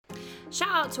Shout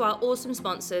out to our awesome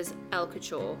sponsors, Elle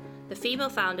Couture, the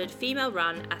female-founded,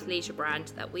 female-run athleisure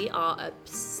brand that we are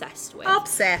obsessed with.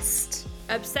 Obsessed.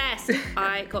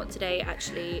 I got today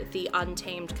actually the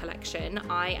Untamed collection.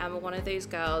 I am one of those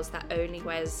girls that only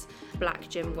wears black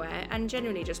gym wear and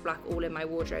generally just black all in my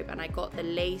wardrobe, and I got the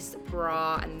lace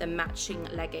bra and the matching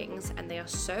leggings, and they are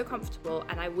so comfortable.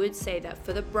 And I would say that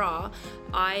for the bra,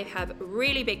 I have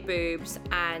really big boobs,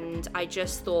 and I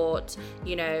just thought,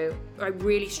 you know, I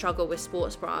really struggle with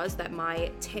sports bras that my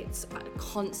tits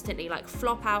constantly like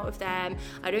flop out of them.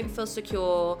 I don't feel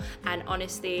secure, and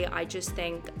honestly I just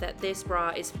think that this bra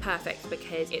is perfect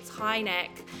because it's high neck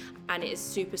and it is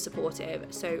super supportive.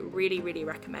 So really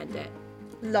recommend it.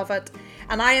 Love it.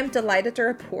 And I am delighted to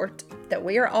report that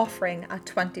we are offering a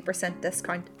 20%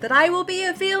 discount that I will be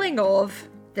availing of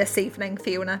this evening,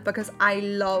 Fiona, because I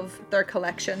love their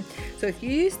collection. So if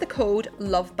you use the code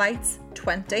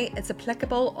LOVEBITES20, it's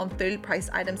applicable on full price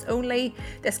items only.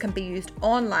 This can be used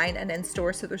online and in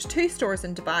stores. So there's 2 stores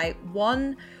in Dubai,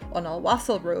 one on Al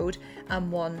Wasl Road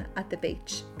and one at the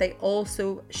beach. They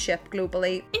also ship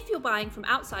globally. If you're buying from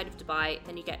outside of Dubai,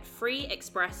 then you get free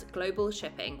express global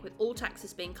shipping with all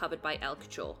taxes being covered by Elle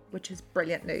Couture, which is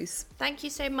brilliant news. Thank you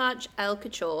so much, Elle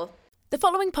Couture. The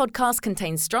following podcast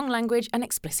contains strong language and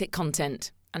explicit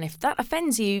content. And if that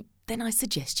offends you, then I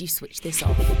suggest you switch this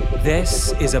off.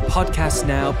 This is a Podcast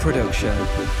Now production.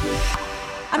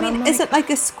 I mean, is it like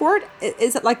a squirt?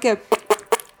 Is it like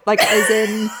as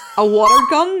in a water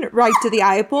gun right to the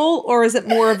eyeball? Or is it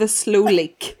more of a slow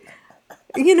leak?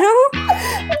 You know? Oh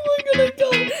my God, I'm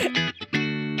done.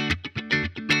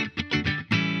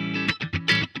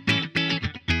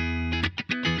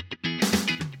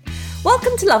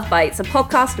 Welcome to Love Bites, a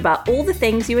podcast about all the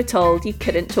things you were told you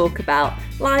couldn't talk about,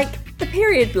 like the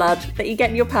period blood that you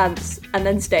get in your pants and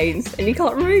then stains and you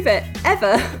can't remove it,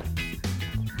 ever.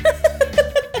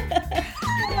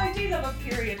 Oh, I do love a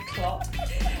period clot.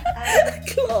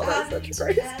 Clot, that's such a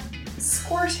great...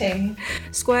 Squirting,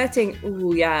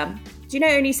 ooh, yeah. Do you know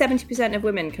only 70% of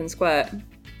women can squirt?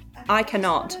 I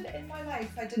cannot. In my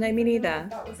life, I didn't No, me neither.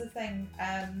 That was a thing.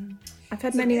 I've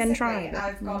had many men try.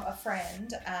 I've got a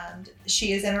friend and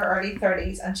she is in her early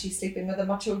 30s and she's sleeping with a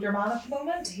much older man at the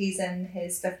moment. He's in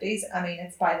his 50s. I mean,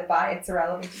 it's by the by, it's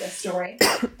irrelevant to this story.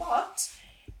 But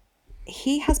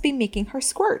he has been making her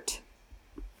squirt.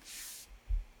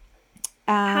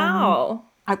 How?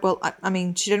 I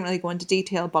mean, she didn't really go into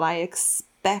detail, but I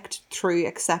expect through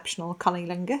exceptional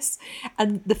cunnilingus.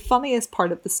 And the funniest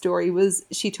part of the story was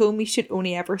she told me she'd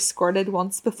only ever squirted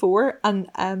once before, and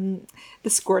the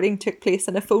squirting took place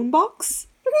in a phone box.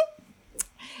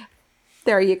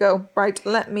 There you go. Right,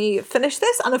 let me finish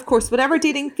this. And of course, whatever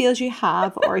dating fails you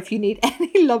have, or if you need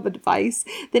any love advice,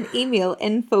 then email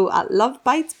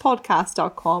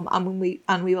info@lovebitespodcast.com and we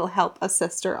will help a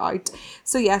sister out.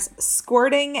 So yes,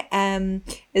 squirting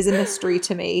is a mystery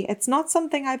to me. It's not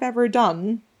something I've ever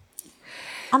done.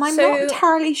 And I'm not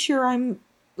entirely sure I'm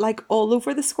like all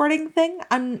over the squirting thing.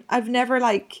 I've never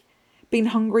like been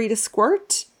hungry to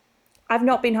squirt. I've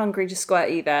not been hungry to squirt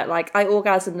either. Like, I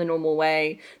orgasm the normal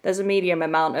way. There's a medium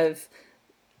amount of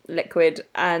liquid,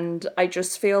 and I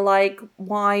just feel like,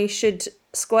 why should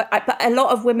squirt? But a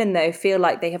lot of women, though, feel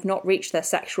like they have not reached their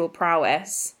sexual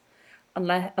prowess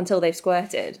until they've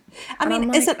squirted. I mean,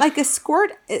 like, is it like a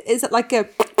squirt? Is it like as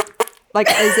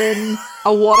in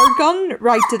a water gun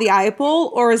right to the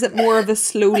eyeball, or is it more of a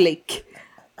slow leak?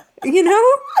 You know?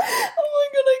 Oh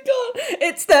my God.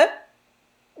 It's the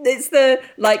it's so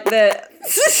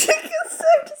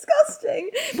disgusting.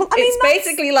 Well, I mean, it's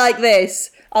basically like this.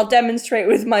 I'll demonstrate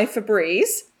with my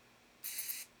Febreze.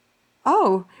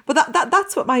 Oh, but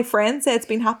that's what my friend said it's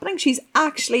been happening. She's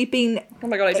actually been... Oh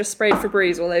my God, I just sprayed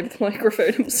Febreze all over the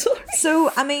microphone. I'm sorry.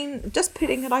 So, I mean, just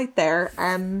putting it out there,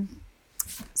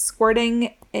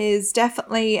 squirting is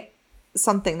definitely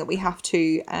something that we have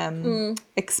to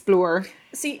explore.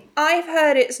 See, I've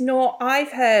heard it's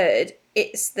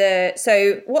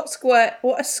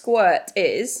what a squirt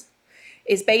is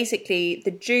basically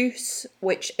the juice,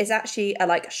 which is actually a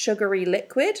like sugary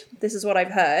liquid. This is what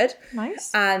I've heard. Nice.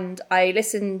 And I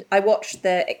watched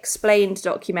the Explained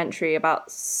documentary about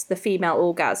the female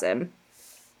orgasm,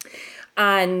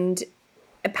 and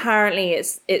apparently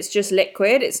it's just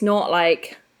liquid. It's not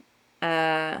like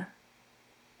I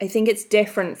think it's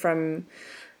different from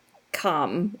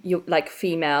cum, like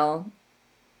female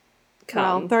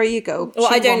cum. Well, there you go. Well,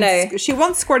 I don't know. She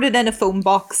once squirted in a phone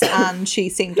box and she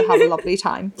seemed to have a lovely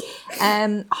time.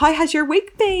 How has your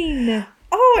week been?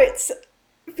 Oh, it's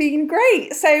been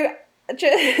great. So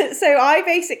I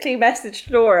basically messaged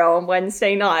Laura on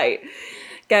Wednesday night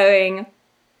going,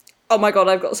 oh my God,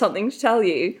 I've got something to tell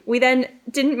you. We then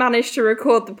didn't manage to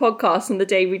record the podcast on the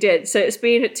day we did. So it's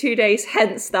been 2 days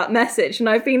hence that message. And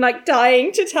I've been like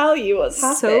dying to tell you what's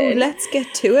happened. So let's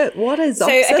get to it. What is up,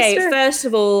 sister? Okay, first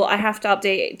of all, I have to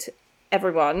update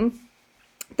everyone.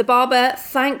 The barber,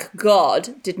 thank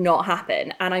God, did not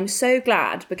happen. And I'm so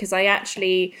glad because I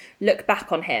actually look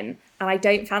back on him and I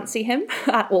don't fancy him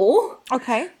at all.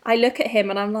 Okay. I look at him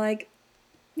and I'm like,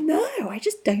 no, I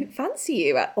just don't fancy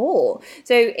you at all.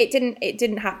 So it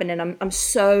didn't happen, and I'm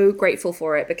so grateful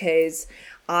for it because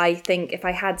I think if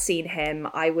I had seen him,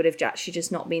 I would have actually just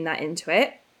not been that into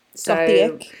it. So got the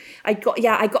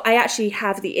ick. I actually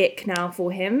have the ick now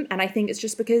for him, and I think it's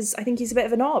just because I think he's a bit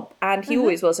of a knob, and he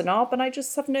always was a knob, and I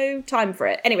just have no time for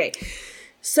it. Anyway,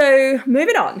 so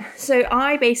moving on. So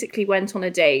I basically went on a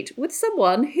date with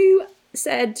someone who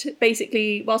said,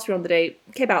 basically, whilst we were on the date,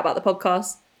 came out about the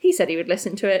podcast. He said he would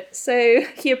listen to it. So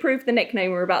he approved the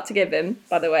nickname we're about to give him,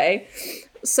 by the way.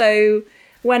 So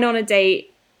went on a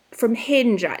date from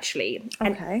Hinge, actually.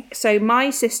 Okay. And so my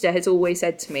sister has always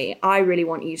said to me, I really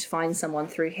want you to find someone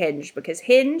through Hinge, because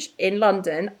Hinge in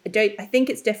London, I think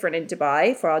it's different in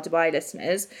Dubai for our Dubai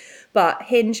listeners, but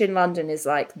Hinge in London is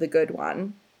like the good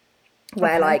one,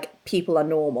 where like people are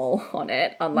normal on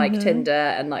it, unlike Tinder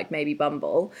and like maybe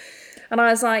Bumble. And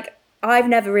I was like, I've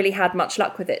never really had much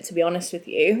luck with it, to be honest with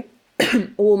you.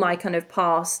 All my kind of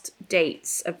past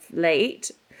dates of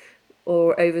late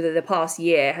or over the past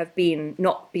year have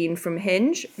not been from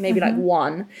Hinge, maybe like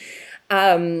one.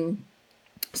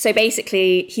 So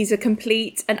basically, he's a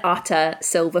complete and utter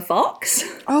silver fox.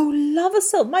 Oh, love a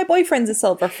silver. My boyfriend's a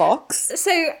silver fox.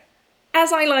 So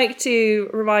as I like to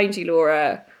remind you,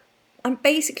 Laura, I'm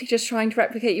basically just trying to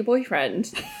replicate your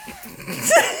boyfriend.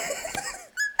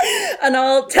 And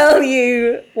I'll tell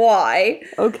you why.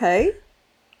 Okay.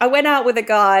 I went out with a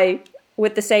guy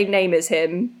with the same name as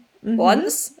him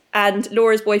once, and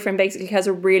Laura's boyfriend basically has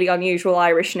a really unusual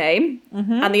Irish name.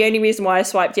 And the only reason why I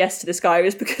swiped yes to this guy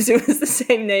was because it was the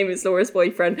same name as Laura's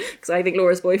boyfriend, because I think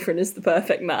Laura's boyfriend is the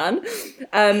perfect man.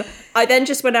 I then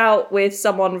just went out with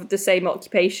someone with the same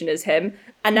occupation as him,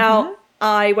 and now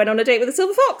I went on a date with a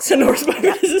silver fox, and Laura's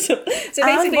boyfriend is a silver. So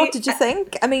basically, and what did you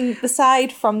think? I mean,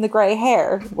 aside from the grey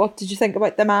hair, what did you think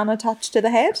about the man attached to the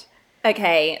head?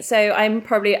 Okay, so I am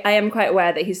quite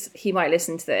aware that he might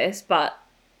listen to this, but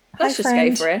let's just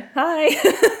go for it. Hi.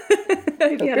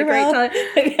 Hope you had a great time.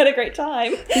 Hope you had a great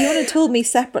time. You would have told me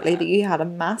separately that you had a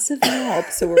massive knob,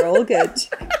 so we're all good.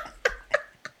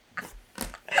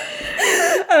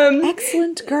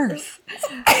 Excellent girth.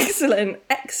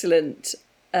 Excellent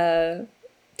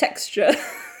texture.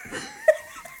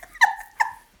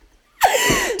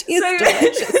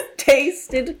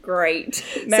 Tasted great.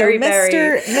 Mary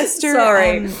Mr.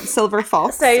 Sorry. Silver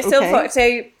Fox. So Silver Fox.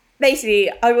 So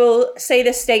basically, I will say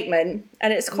this statement,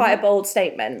 and it's quite a bold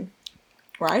statement.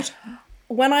 Right.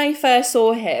 When I first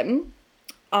saw him,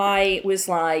 I was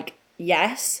like,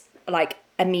 yes, like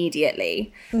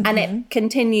immediately. And it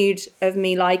continued of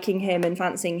me liking him and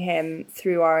fancying him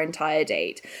through our entire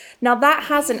date. Now, that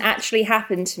hasn't actually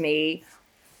happened to me.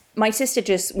 My sister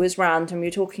just was round and we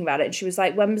were talking about it, and she was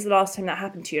like, when was the last time that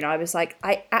happened to you? And I was like,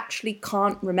 I actually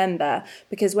can't remember,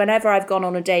 because whenever I've gone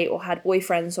on a date or had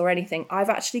boyfriends or anything, I've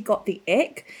actually got the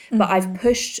ick, but I've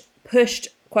pushed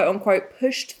quote unquote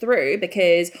pushed through,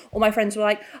 because all my friends were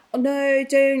like, oh no,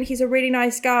 don't, he's a really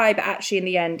nice guy, but actually in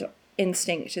the end,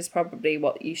 instinct is probably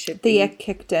what you should be. The ick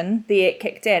kicked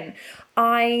in.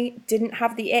 I didn't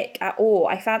have the ick at all.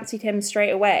 I fancied him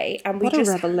straight away, and what a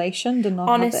revelation to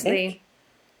not have the ick.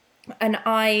 And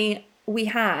we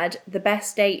had the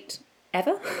best date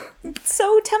ever.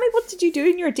 So tell me, what did you do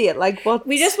in your date? Like, what?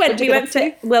 We went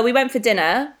for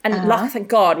dinner, and thank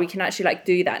God we can actually like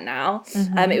do that now.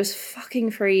 It was fucking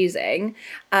freezing,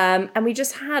 and we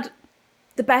just had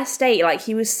the best date. Like,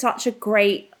 he was such a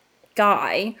great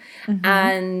guy,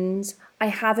 and I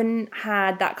haven't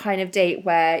had that kind of date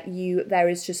where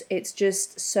it's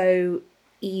just so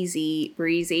easy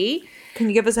breezy. Can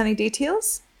you give us any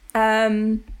details?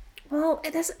 Well,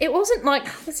 it wasn't like,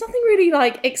 there's nothing really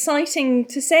like exciting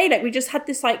to say. Like, we just had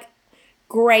this like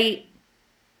great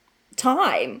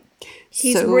time.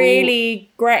 He's really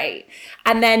great.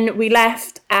 And then we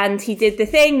left, and he did the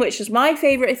thing, which was my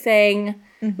favourite thing,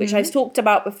 which I've talked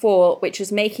about before, which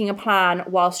is making a plan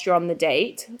whilst you're on the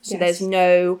date. So there's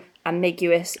no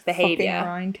ambiguous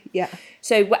behaviour. Yeah.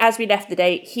 So as we left the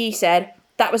date, he said,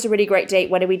 that was a really great date.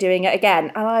 When are we doing it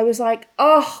again? And I was like,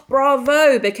 oh,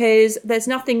 bravo, because there's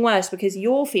nothing worse, because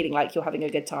you're feeling like you're having a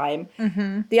good time.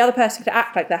 The other person could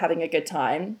act like they're having a good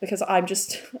time, because I'm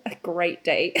just a great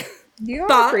date. You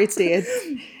are a great date.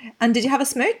 And did you have a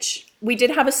smooch? we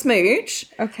did have a smooch.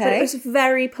 Okay. But it was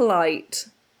very polite.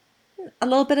 A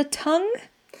little bit of tongue?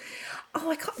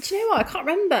 Oh, do you know what? I can't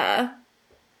remember.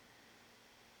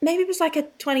 Maybe it was like a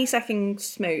 20-second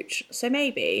smooch. So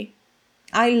maybe.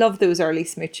 I love those early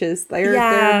smooches. They're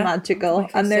magical. Oh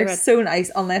God, and they're so so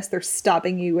nice unless they're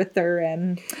stabbing you with their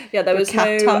there was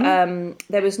cat tongue.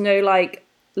 There was no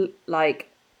like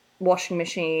washing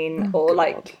machine or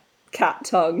like cat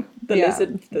tongue. The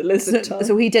lizard tongue.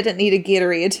 So he didn't need a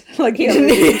Gatorade. Like he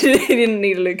didn't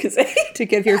need a Lucozade to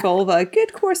give your vulva a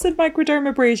good course of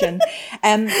microdermabrasion.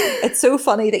 It's so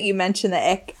funny that you mentioned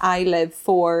the ick. I live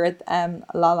for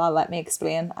Lala. Let me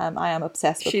explain. I am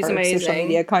obsessed with She's her amazing. social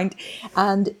media account,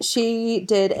 and she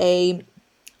did a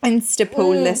Insta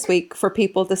poll this week for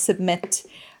people to submit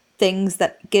things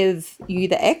that give you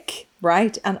the ick,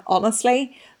 right? And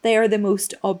honestly, they are the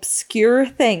most obscure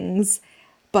things,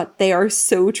 but they are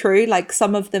so true. Like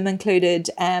some of them included,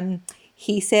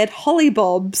 he said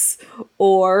hollybobs,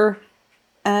 or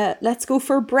let's go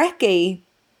for brekkie,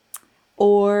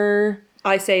 or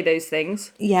I say those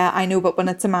things. yeah, I know, but when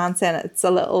it's a man saying it, it's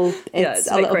a little cringe.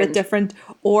 bit different.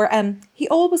 Or he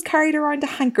always carried around a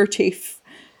handkerchief.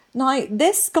 Now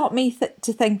this got me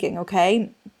to thinking,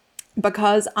 okay,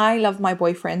 because I love my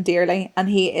boyfriend dearly and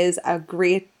he is a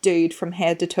great dude from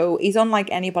head to toe. He's unlike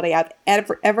anybody I've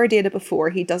ever dated before.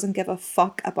 He doesn't give a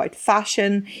fuck about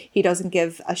fashion. He doesn't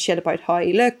give a shit about how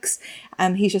he looks.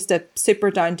 He's just a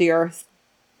super down to earth,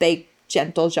 big,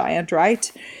 gentle giant,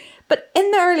 right? But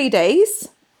in the early days,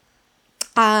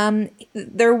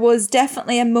 there was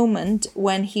definitely a moment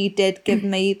when he did give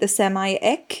me the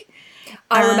semi-ick.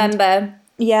 I remember.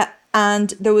 Yeah. And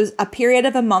there was a period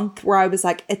of a month where I was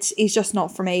like, he's just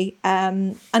not for me.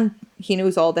 And he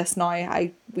knows all this now.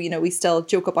 We still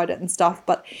joke about it and stuff.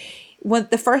 But when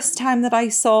the first time that I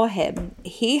saw him,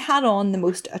 he had on the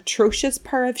most atrocious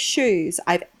pair of shoes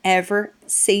I've ever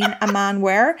seen a man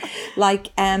wear.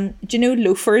 Like, do you know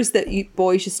loafers that you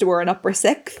boys used to wear in upper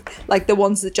sixth? Like the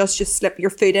ones that just slip your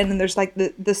foot in and there's like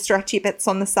the stretchy bits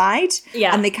on the side.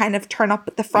 Yeah. And they kind of turn up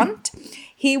at the front.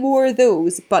 He wore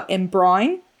those, but in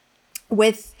brown,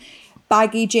 with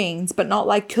baggy jeans, but not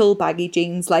like cool baggy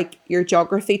jeans, like your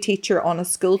geography teacher on a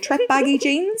school trip baggy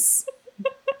jeans.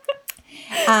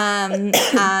 And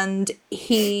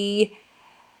he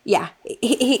gave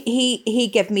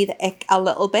me the ick a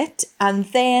little bit. And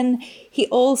then he's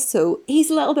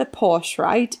a little bit posh,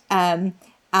 right?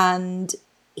 And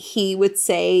he would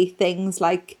say things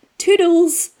like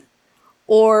toodles,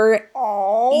 or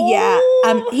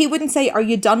he wouldn't say, "Are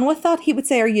you done with that?" He would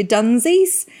say, "Are you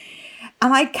dunsies?"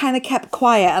 And I kind of kept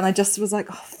quiet and I just was like,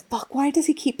 oh, fuck, why does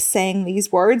he keep saying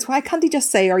these words? Why can't he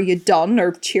just say, "Are you done?"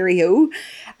 or cheerio?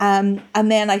 And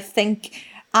then I think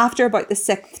after about the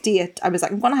 6th date, I was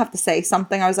like, I'm going to have to say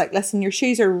something. I was like, listen, your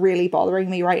shoes are really bothering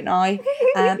me right now.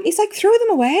 He's like, throw them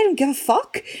away, I don't give a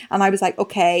fuck. And I was like,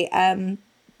 okay,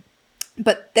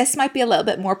 but this might be a little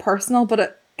bit more personal,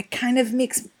 but it kind of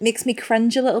makes me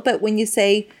cringe a little bit when you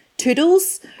say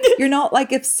toodles. You're not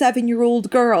like a 7-year-old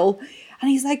girl.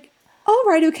 And he's like, all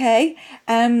right, okay.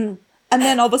 And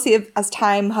then obviously as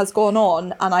time has gone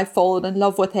on and I've fallen in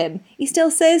love with him, he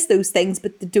still says those things,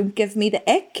 but they don't give me the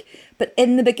ick. But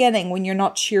in the beginning, when you're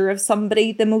not sure of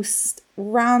somebody, the most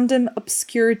random,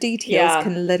 obscure details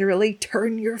can literally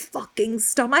turn your fucking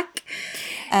stomach.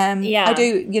 I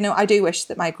do wish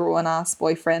that my grown ass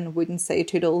boyfriend wouldn't say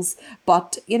toodles,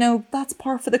 but that's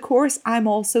par for the course. I'm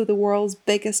also the world's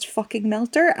biggest fucking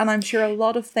melter, and I'm sure a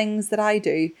lot of things that I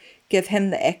do give him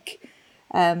the ick.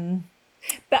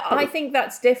 But I think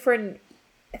that's different.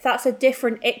 That's a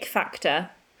different ick factor,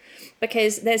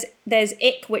 because there's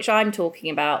ick, which I'm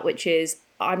talking about, which is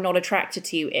I'm not attracted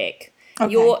to you ick.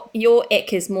 Okay. Your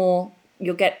ick is more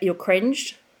you're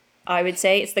cringed. I would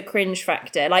say it's the cringe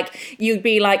factor. Like you'd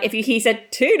be like, if he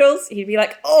said toodles, he'd be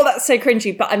like, oh, that's so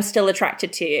cringy, but I'm still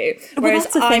attracted to you. Whereas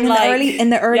that's the thing. In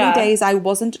the early days, I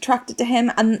wasn't attracted to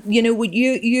him. And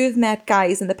you've met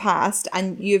guys in the past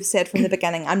and you've said from the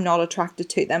beginning, I'm not attracted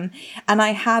to them. And I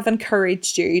have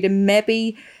encouraged you to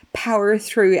maybe power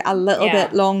through a little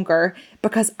bit longer,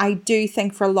 because I do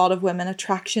think for a lot of women,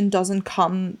 attraction doesn't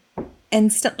come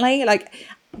instantly. Like,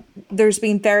 there's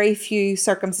been very few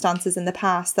circumstances in the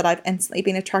past that I've instantly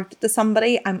been attracted to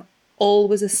somebody. I'm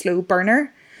always a slow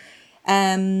burner.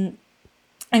 And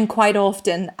quite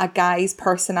often a guy's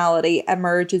personality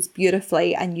emerges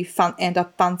beautifully and you end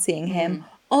up fancying him.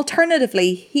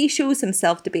 Alternatively, he shows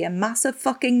himself to be a massive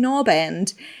fucking knob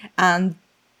end and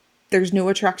there's no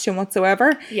attraction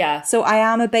whatsoever. Yeah. So I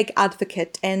am a big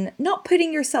advocate in not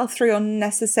putting yourself through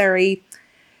unnecessary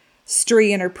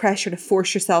strain or pressure to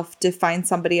force yourself to find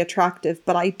somebody attractive,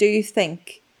 but I do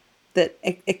think that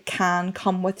it can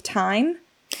come with time.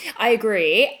 I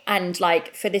agree. And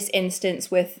like for this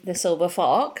instance with the silver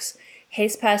fox,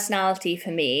 his personality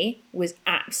for me was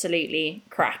absolutely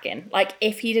cracking. Like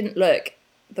if he didn't look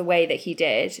the way that he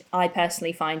did, I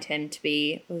personally find him to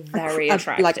be very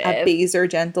attractive. Like a Beezer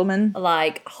gentleman.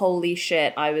 Like, holy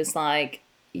shit, I was like,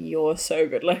 you're so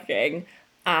good looking.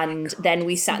 And then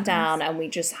we sat down and we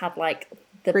just had like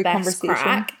the Great best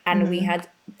crack. And we had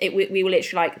it. We were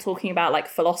literally like talking about like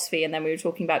philosophy, and then we were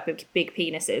talking about big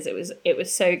penises. It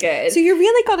was so good. So you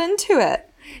really got into it.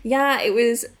 Yeah, it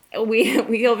was.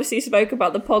 We obviously spoke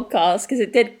about the podcast because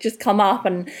it did just come up,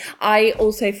 and I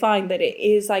also find that it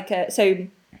is like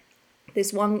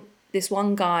this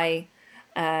one guy,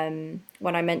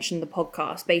 when I mentioned the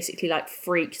podcast, basically like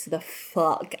freaked the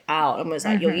fuck out and was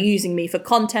like, you're using me for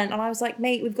content. And I was like,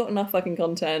 mate, we've got enough fucking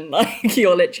content. Like,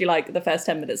 you're literally like the first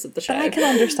 10 minutes of the show. And I can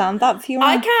understand that, Fiona.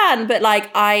 I can, but like,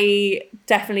 I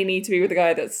definitely need to be with a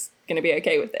guy that's going to be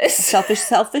okay with this.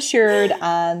 Self-assured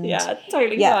and... Yeah,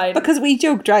 totally fine. Because we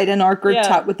joked, right, in our group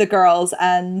chat with the girls,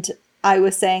 and I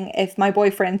was saying if my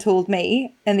boyfriend told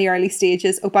me in the early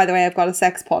stages, oh, by the way, I've got a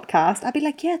sex podcast, I'd be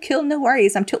like, yeah, cool, no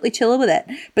worries, I'm totally chilling with it.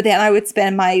 But then I would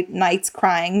spend my nights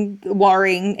crying,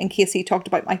 worrying in case he talked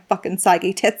about my fucking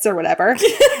saggy tits or whatever.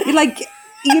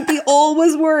 You'd be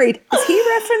always worried. Is he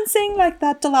referencing like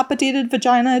that dilapidated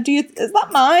vagina? Is that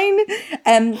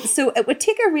mine? So it would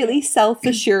take a really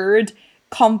self-assured,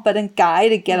 confident guy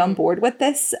to get on board with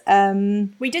this.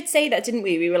 We did say that, didn't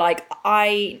we? We were like,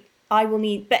 I will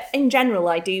need, but in general,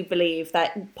 I do believe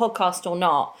that podcast or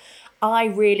not, I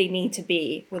really need to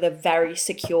be with a very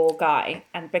secure guy.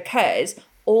 And because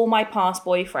all my past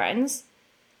boyfriends,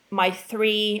 my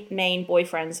 3 main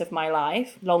boyfriends of my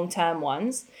life, long-term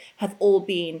ones, have all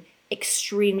been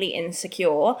extremely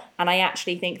insecure. And I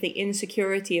actually think the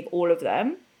insecurity of all of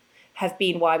them have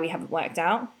been why we haven't worked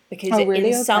out.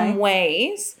 Because some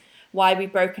ways, why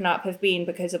we've broken up have been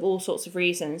because of all sorts of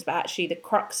reasons. But actually the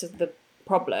crux of the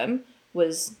problem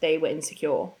was they were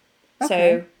insecure. Okay.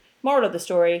 So, moral of the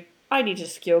story, I need a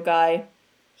secure guy.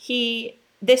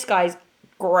 This guy's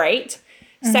great.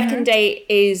 Second date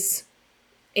is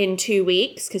in 2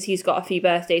 weeks because he's got a few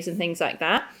birthdays and things like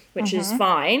that, which is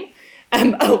fine.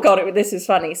 Oh god, this is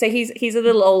funny. So he's a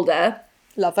little older.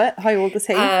 Love it. How old is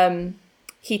he?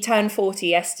 He turned 40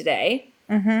 yesterday.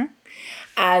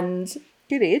 And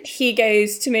good age. He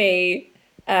goes to me,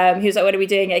 he was like, when are we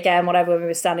doing it again? Whatever, when we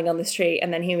were standing on the street.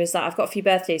 And then he was like, I've got a few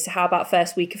birthdays, so how about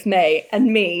first week of May?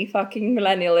 And me, fucking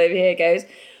millennial over here, goes,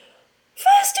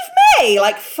 1st of May,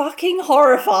 like fucking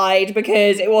horrified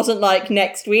because it wasn't like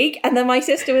next week. And then my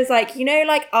sister was like, you know,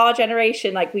 like our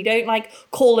generation, like we don't like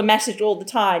call and message all the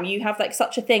time. You have like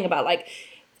such a thing about like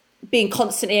being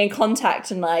constantly in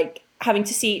contact and like having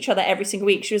to see each other every single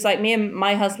week. She was like, me and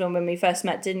my husband, when we first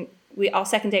met, our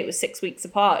second date was 6 weeks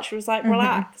apart. She was like,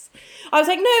 relax. I was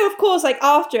like, no, of course. Like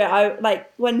after it, I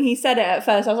like when he said it at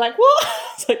first, I was like, what?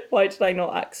 I was like, why did I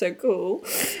not act so cool?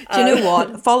 Do you know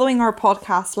what? Following our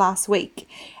podcast last week,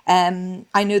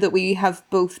 I know that we have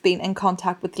both been in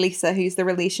contact with Lisa, who's the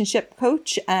relationship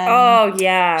coach. Oh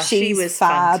yeah, she was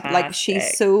fab. Fantastic. Like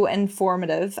she's so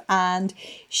informative, and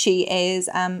she is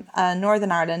a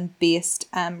Northern Ireland based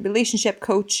relationship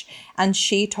coach, and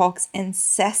she talks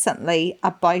incessantly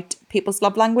about people's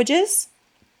love languages.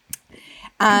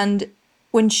 And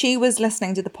when she was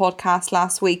listening to the podcast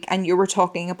last week and you were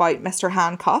talking about Mr.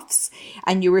 Handcuffs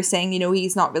and you were saying, you know,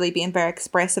 he's not really being very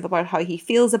expressive about how he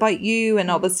feels about you.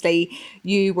 And obviously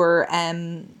you were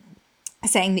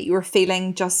saying that you were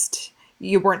feeling just,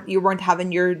 you weren't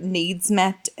having your needs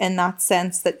met in that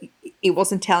sense, that he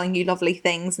wasn't telling you lovely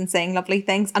things and saying lovely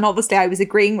things. And obviously I was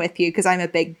agreeing with you because I'm a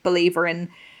big believer in,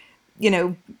 you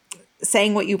know,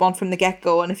 saying what you want from the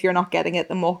get-go, and if you're not getting it,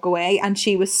 then walk away. And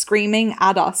she was screaming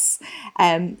at us,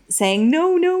 saying,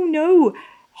 no,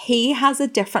 he has a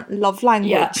different love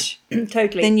language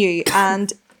totally than you.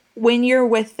 And when you're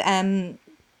with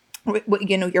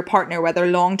you know, your partner, whether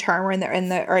long term or in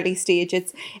the early stage,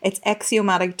 it's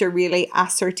axiomatic to really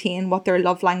ascertain what their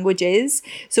love language is.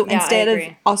 So instead of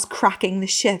us cracking the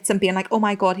shits and being like, oh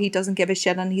my god, he doesn't give a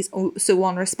shit and he's so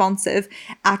unresponsive,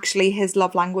 actually his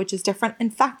love language is different.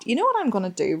 In fact, you know what I'm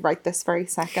going to do right this very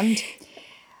second?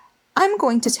 I'm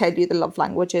going to tell you the love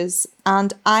languages.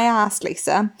 And I asked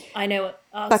Lisa. I know what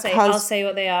I'll say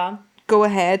what they are. Go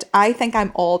ahead. I think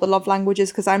I'm all the love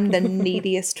languages because I'm the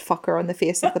neediest fucker on the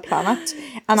face of the planet.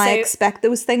 And I expect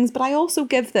those things, but I also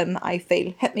give them, I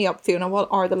feel. Hit me up, Fiona. What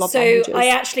are the love languages? So I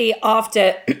actually,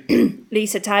 after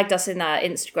Lisa tagged us in that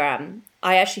Instagram,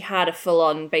 I actually had a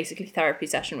full-on, basically, therapy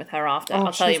session with her after.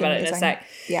 I'll tell you about it in a sec.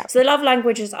 Yeah. So the love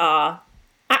languages are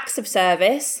acts of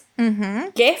service,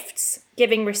 gifts,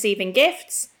 giving, receiving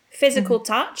gifts, physical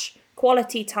touch,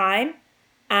 quality time,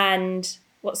 and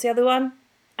what's the other one?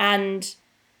 And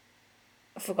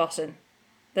I've forgotten.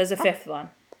 There's a fifth one.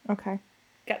 Okay.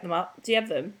 Get them up. Do you have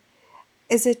them?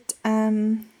 Is it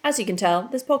As you can tell,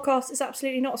 this podcast is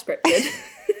absolutely not scripted.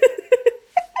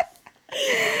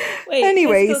 Wait,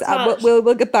 anyways, physical touch.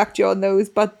 we'll get back to you on those,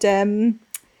 but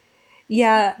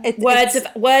yeah,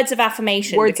 words of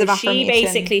affirmation. Words of because she affirmation.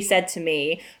 basically said to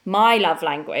me, my love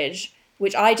language,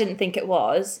 which I didn't think it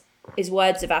was, is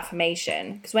words of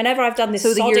affirmation. Because whenever I've done this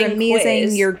so that sodding you're amazing,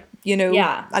 quiz,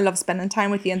 yeah. I love spending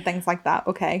time with you and things like that.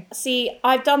 Okay. See,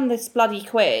 I've done this bloody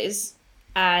quiz,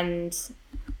 and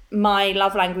my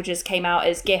love languages came out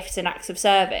as gifts and acts of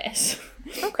service.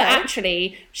 Okay. But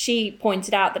actually, she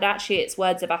pointed out that actually it's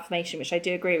words of affirmation, which I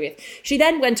do agree with. She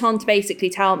then went on to basically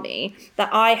tell me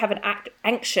that I have an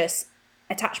anxious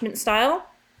attachment style.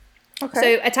 Okay.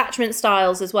 So attachment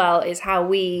styles as well is how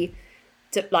we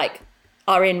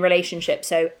are in relationships.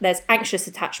 So there's anxious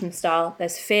attachment style,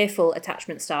 there's fearful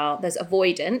attachment style, there's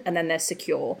avoidant, and then there's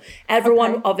secure.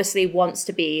 Everyone obviously wants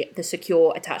to be the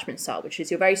secure attachment style, which is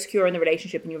you're very secure in the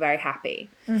relationship and you're very happy.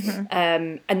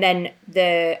 And then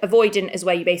the avoidant is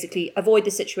where you basically avoid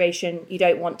the situation, you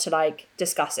don't want to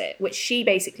discuss it, which she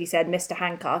basically said Mr.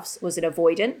 Handcuffs was an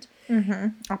avoidant.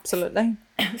 Absolutely.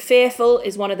 Fearful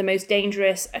is one of the most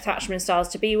dangerous attachment styles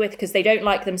to be with because they don't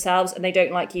like themselves and they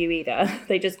don't like you either.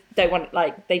 They just don't want,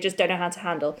 they just don't know how to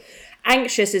handle.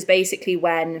 Anxious is basically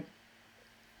when,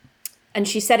 and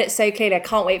she said it so clearly, I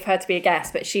can't wait for her to be a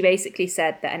guest, but she basically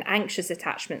said that an anxious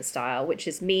attachment style, which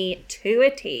is me to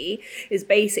a T, is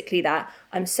basically that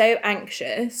I'm so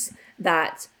anxious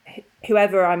that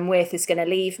whoever I'm with is going to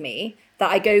leave me,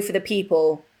 that I go for the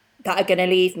people that are going to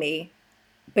leave me,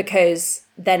 because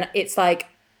then it's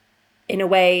in a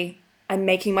way, I'm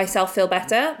making myself feel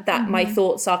better that my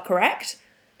thoughts are correct,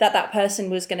 that person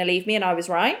was going to leave me and I was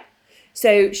right.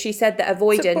 So she said that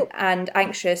avoidant and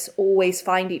anxious always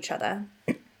find each other.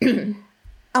 And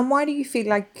why do you feel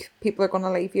like people are going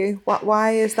to leave you?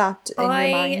 Why is that in your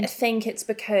mind? I think it's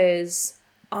because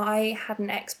I had an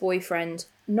ex-boyfriend,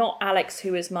 not Alex,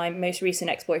 who was my most recent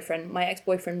ex-boyfriend, my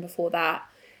ex-boyfriend before that.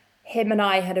 Him and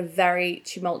I had a very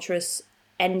tumultuous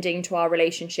ending to our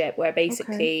relationship where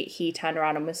basically he turned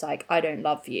around and was like, I don't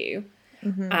love you.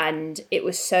 And it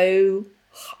was so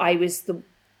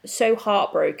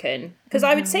heartbroken because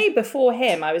I would say before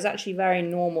him I was actually very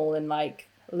normal and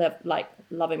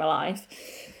loving my life,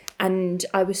 and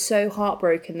I was so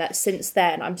heartbroken that since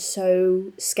then I'm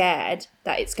so scared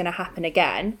that it's going to happen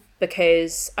again,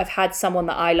 because I've had someone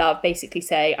that I love basically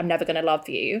say I'm never going to love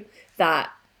you,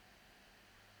 that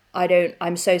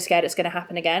I'm so scared it's going to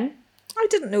happen again. I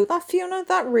didn't know that, Fiona.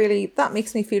 That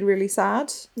makes me feel really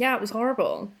sad. Yeah, it was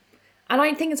horrible. And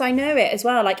I think I know it as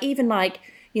well.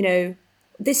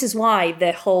 This is why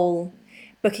the whole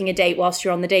booking a date whilst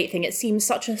you're on the date thing, it seems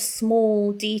such a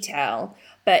small detail,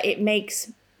 but it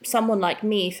makes someone like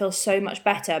me feel so much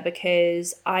better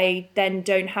because I then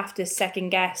don't have to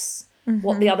second guess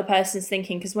what the other person's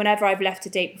thinking. Because whenever I've left a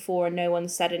date before and no one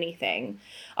said anything,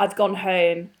 I've gone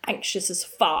home anxious as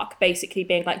fuck, basically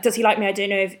being like, does he like me? I don't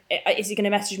know is he going to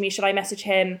message me? Should I message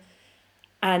him?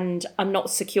 And I'm not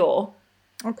secure.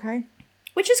 Okay.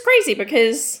 Which is crazy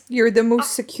because you're the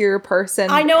most secure person.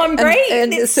 I know I'm great.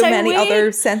 In so many weird.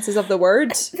 Other senses of the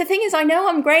word. The thing is, I know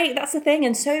I'm great. That's the thing.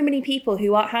 And so many people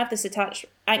who have this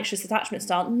anxious attachment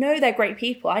style know they're great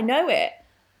people. I know it.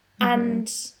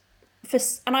 And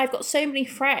I've got so many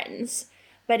friends,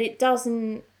 but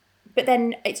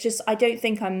then it's just, I don't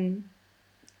think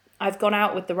I've gone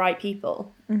out with the right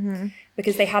people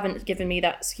because they haven't given me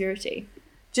that security.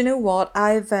 Do you know what?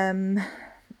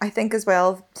 I think as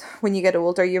well, when you get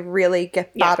older, you really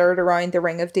get battered around the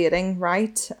ring of dating,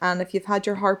 right? And if you've had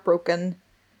your heart broken,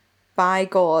 by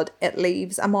God, it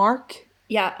leaves a mark.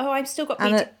 Yeah. Oh, I've still got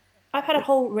I've had a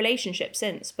whole relationship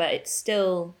since, but it's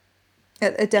still...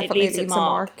 It definitely leaves a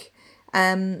mark.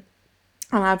 And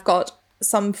I've got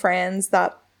some friends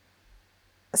that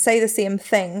say the same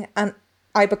thing, and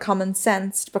I become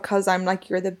incensed because I'm like,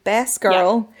 you're the best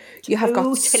girl. Yeah, you have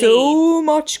got so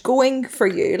much going for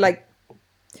you.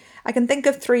 I can think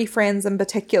of 3 friends in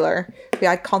particular who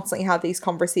I constantly have these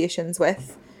conversations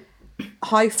with,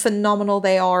 how phenomenal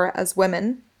they are as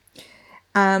women.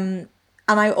 And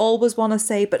I always want to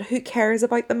say, but who cares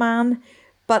about the man?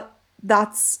 But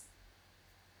that's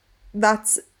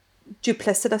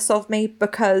duplicitous of me,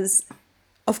 because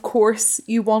of course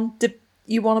you want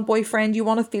a boyfriend, you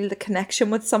want to feel the connection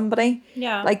with somebody.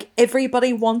 Yeah.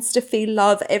 Everybody wants to feel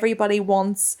love. Everybody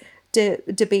wants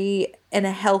to be in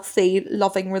a healthy,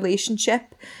 loving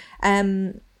relationship.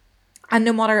 And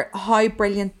no matter how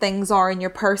brilliant things are in your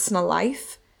personal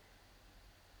life,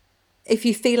 if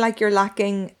you feel like you're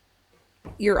lacking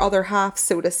your other half,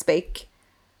 so to speak,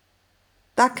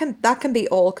 that can be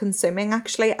all consuming,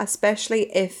 actually,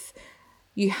 especially if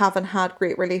you haven't had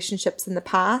great relationships in the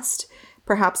past.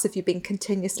 Perhaps if you've been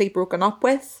continuously broken up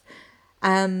with.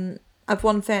 I've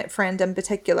one friend in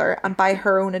particular, and by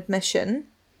her own admission,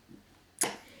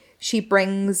 she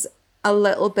brings a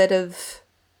little bit of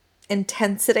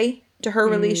intensity to her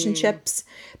relationships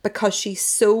because she's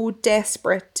so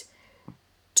desperate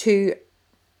to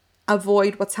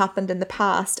avoid what's happened in the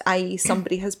past, i.e.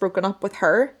 somebody has broken up with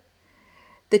her,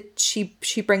 that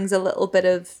she brings a little bit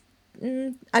of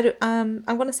I'm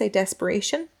going to say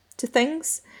desperation to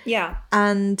things. Yeah.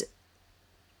 And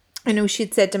I know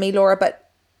she'd said to me, Laura, but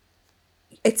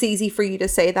it's easy for you to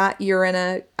say that you're in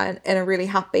a really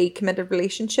happy, committed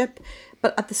relationship.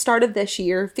 But at the start of this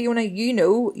year, Fiona, you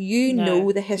know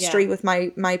the history with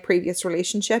my previous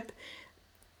relationship.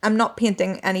 I'm not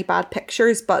painting any bad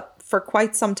pictures, but for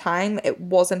quite some time, it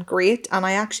wasn't great. And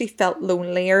I actually felt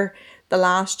lonelier the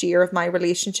last year of my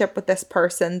relationship with this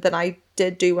person than I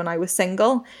did do when I was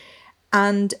single.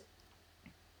 And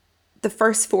the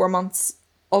first 4 months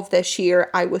of this year,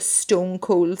 I was stone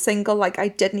cold single. Like, I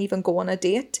didn't even go on a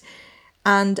date.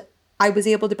 And I was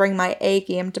able to bring my A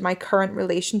game to my current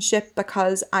relationship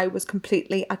because I was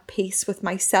completely at peace with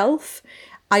myself.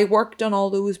 I worked on all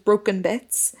those broken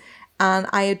bits and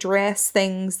I addressed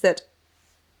things that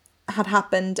had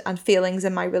happened and feelings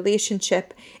in my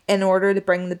relationship in order to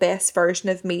bring the best version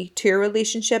of me to a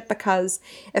relationship. Because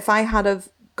if I had have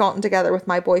gotten together with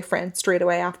my boyfriend straight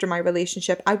away after my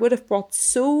relationship, I would have brought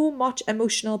so much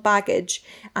emotional baggage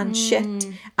and shit.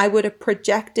 I would have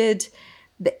projected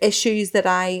the issues that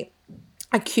I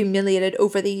accumulated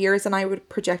over the years, and I would have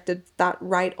projected that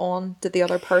right on to the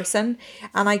other person.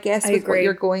 And I guess with what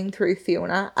you're going through,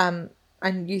 Fiona,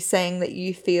 and you saying that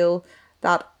you feel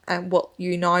that what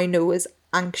you now know is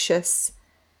anxious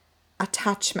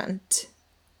attachment,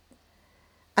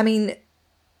 I mean,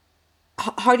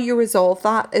 how do you resolve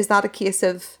that? Is that a case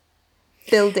of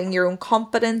building your own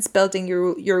confidence, building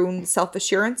your own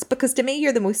self-assurance? Because to me,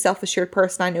 you're the most self-assured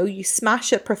person I know. You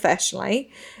smash it professionally.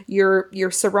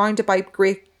 You're surrounded by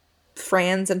great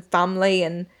friends and family,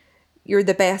 and you're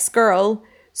the best girl.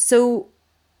 So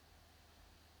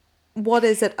what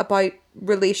is it about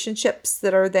relationships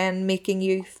that are then making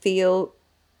you feel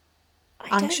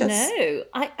anxious?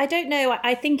 I don't know.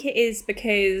 I think it is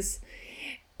because,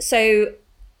 so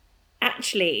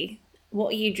actually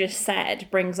what you just said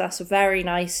brings us very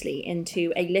nicely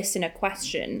into a listener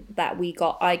question that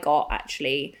I got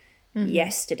actually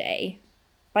yesterday.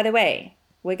 By the way,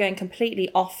 we're going completely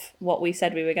off what we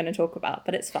said we were going to talk about,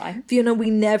 but it's fine. Fiona,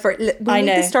 we need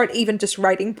to start even just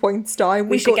writing points down.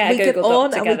 We should get a Google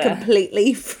Doc together. And we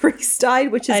completely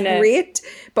freestyle, which is great,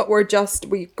 but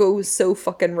we go so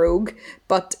fucking rogue.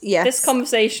 But yes. This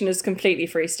conversation is completely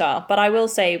freestyle, but I will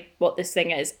say what this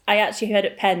thing is. I actually heard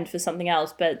it penned for something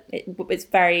else, but it's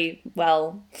very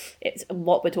well, it's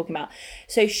what we're talking about.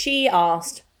 So she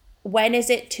asked, when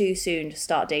is it too soon to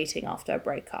start dating after a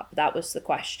breakup? That was the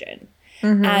question.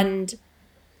 Mm-hmm. And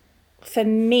for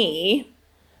me,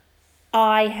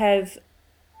 I have,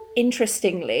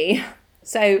 interestingly,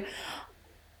 so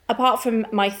apart from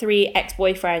my 3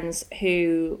 ex-boyfriends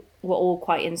who were all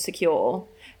quite insecure,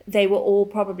 they were all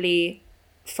probably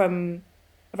from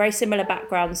very similar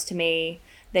backgrounds to me.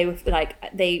 They were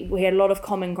we had a lot of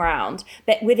common ground.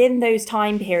 But within those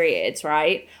time periods,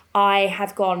 right, I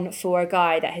have gone for a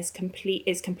guy that is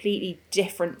completely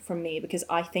different from me because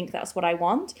I think that's what I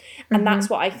want. And that's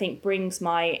what I think brings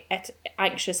my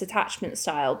anxious attachment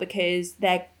style, because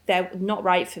they're not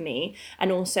right for me. And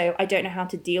also I don't know how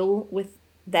to deal with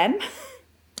them.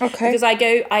 Okay.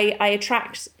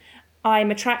 Because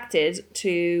I'm attracted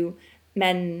to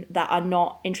men that are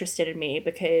not interested in me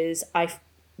because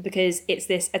it's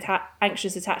this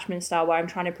anxious attachment style where I'm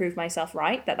trying to prove myself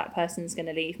right, that person's going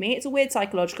to leave me. It's a weird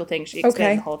psychological thing. She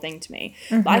explained the whole thing to me.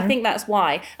 Mm-hmm. But I think that's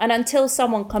why. And until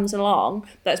someone comes along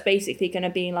that's basically going to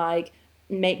be like,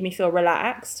 make me feel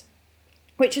relaxed,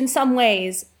 which in some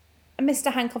ways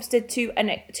Mr. Hancock's did to an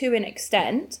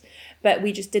extent, but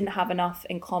we just didn't have enough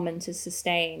in common to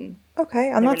sustain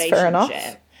and that's fair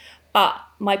enough. But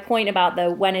my point about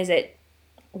when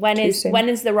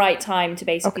is the right time to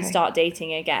basically start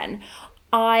dating again?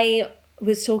 I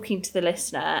was talking to the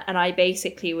listener and I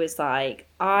basically was like,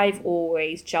 I've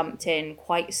always jumped in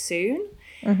quite soon.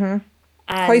 Mm-hmm.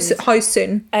 And how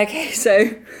soon? Okay, so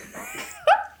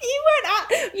you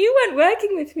you weren't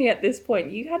working with me at this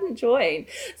point. You hadn't joined.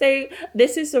 So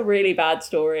this is a really bad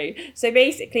story. So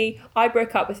basically, I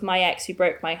broke up with my ex who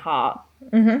broke my heart.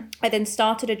 Mm-hmm. I then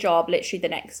started a job literally the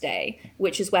next day,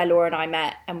 which is where Laura and I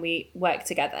met and we worked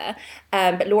together.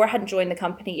 But Laura hadn't joined the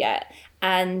company yet.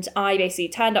 And I basically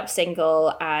turned up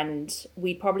single and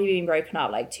we'd probably been broken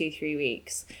up like 2-3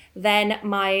 weeks. Then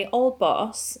my old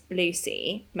boss,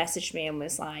 Lucy, messaged me and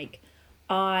was like,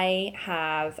 I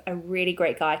have a really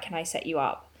great guy. Can I set you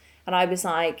up? And I was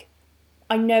like,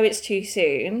 I know it's too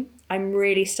soon. I'm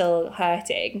really still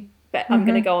hurting, but I'm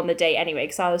going to go on the date anyway.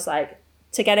 Because I was like,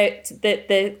 to get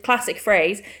the classic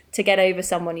phrase, to get over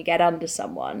someone, you get under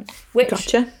someone, which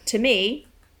to me,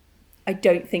 I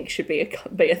don't think should be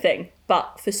a thing.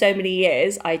 But for so many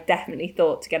years, I definitely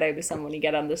thought to get over someone, you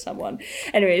get under someone.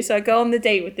 Anyway, so I go on the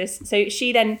date with this. So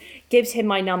she then gives him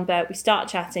my number. We start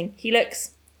chatting. He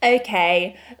looks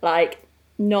okay, like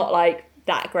not like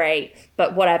that great,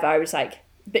 but whatever. I was like,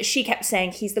 but she kept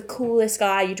saying he's the coolest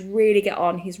guy. You'd really get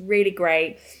on. He's really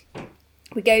great.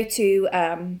 We go to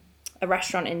a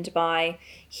restaurant in Dubai.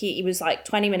 He was like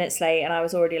 20 minutes late and I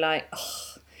was already like,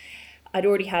 oh, I'd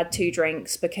already had 2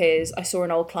 drinks because I saw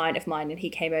an old client of mine and he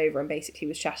came over and basically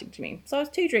was chatting to me. So I was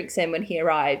 2 drinks in when he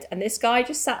arrived and this guy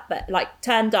just sat there, like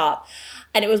turned up.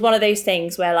 And it was one of those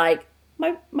things where like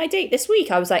my date this week,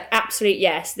 I was like, absolute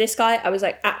yes. This guy, I was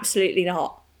like, absolutely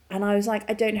not. And I was like,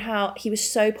 I don't know how, he was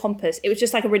so pompous. It was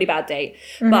just like a really bad date.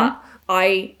 Mm-hmm. But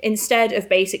I, instead of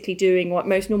basically doing what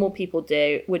most normal people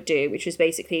would do, which was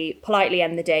basically politely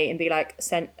end the date and be like,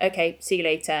 okay, see you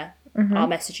later. Mm-hmm. I'll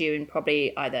message you and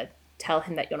probably either tell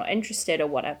him that you're not interested or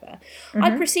whatever. Mm-hmm.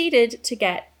 I proceeded to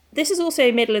get, this is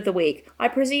also middle of the week, I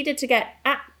proceeded to get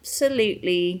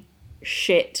absolutely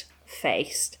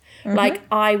shit-faced. Mm-hmm. Like,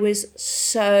 I was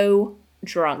so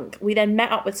drunk. We then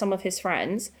met up with some of his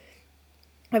friends.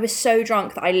 I was so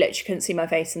drunk that I literally couldn't see my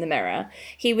face in the mirror.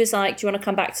 He was like, do you want to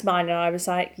come back to mine? And I was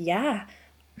like, yeah.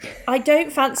 I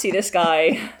don't fancy this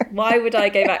guy. Why would I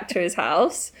go back to his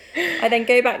house? I then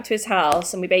go back to his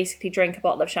house and we basically drink a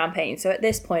bottle of champagne. So at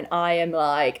this point, I am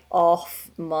like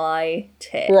off my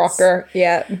tits. Rocker,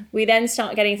 yeah. We then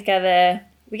start getting together.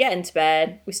 We get into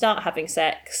bed. We start having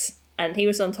sex. And he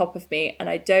was on top of me. And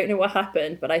I don't know what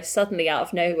happened, but I suddenly, out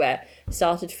of nowhere,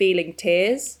 started feeling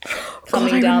tears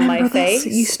coming down my face.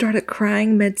 You started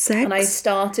crying mid-sex? And I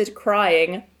started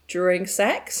crying during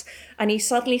sex. And he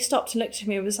suddenly stopped and looked at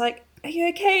me and was like, are you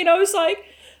okay? And I was like,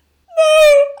 no,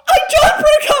 I just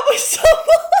broke up with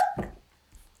someone.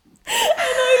 And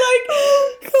I like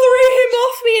threw him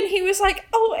off me and he was like,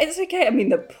 oh, it's okay. I mean,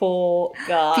 the poor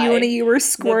guy. Fiona, you were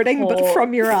squirting, but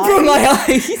from your eyes. From my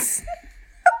eyes.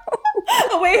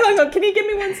 Oh, wait, hang on. Can you give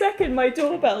me 1 second? My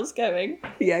doorbell's going.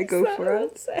 Yeah, go for it.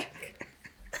 1 sec.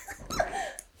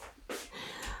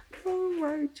 Oh,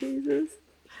 my Jesus.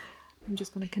 I'm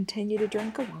just going to continue to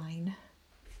drink a wine.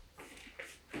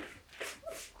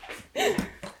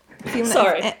 Fiona,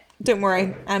 sorry. Don't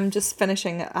worry. I'm just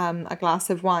finishing a glass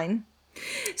of wine.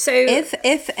 So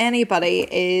if anybody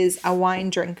is a wine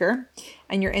drinker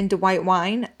and you're into white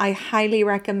wine, I highly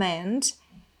recommend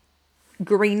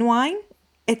green wine.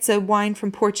 It's a wine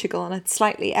from Portugal and it's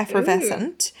slightly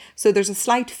effervescent. Ooh. So there's a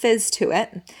slight fizz to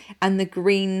it. And the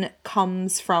green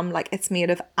comes from, like, it's made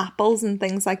of apples and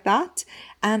things like that.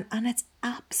 And it's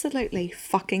absolutely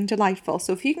fucking delightful.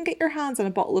 So if you can get your hands on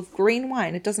a bottle of green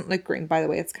wine, it doesn't look green, by the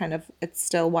way. It's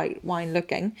still white wine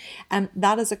looking.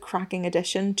 That is a cracking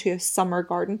addition to a summer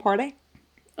garden party.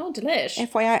 Oh, delish.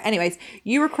 FYI. Anyways,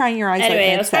 you were crying your eyes out.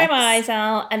 Anyway, I was crying my eyes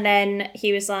out. And then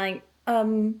he was like,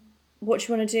 what do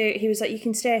you want to do? He was like, you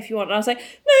can stay if you want. And I was like, no,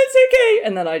 it's okay.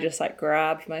 And then I just like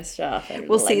grabbed my stuff and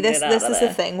see, this is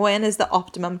the thing. When is the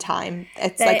optimum time?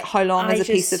 It's like, how long is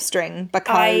a piece of string?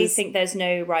 Because I think there's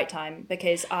no right time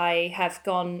because I've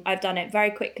done it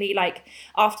very quickly. Like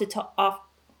I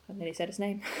nearly said his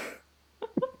name.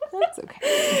 That's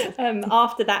okay.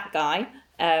 After that guy,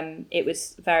 it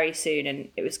was very soon and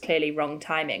it was clearly wrong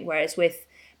timing. Whereas with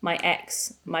my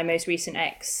most recent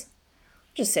ex,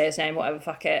 just say his name, whatever,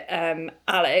 fuck it.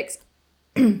 Alex,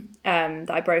 that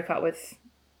I broke up with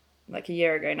like a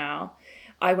year ago now.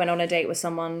 I went on a date with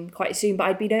someone quite soon, but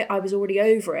I was already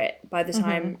over it by the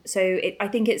time. Mm-hmm. So I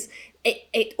think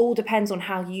it all depends on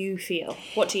how you feel.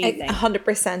 What do you think?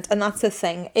 100%, and that's the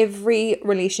thing. Every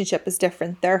relationship is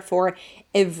different. Therefore,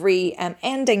 every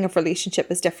ending of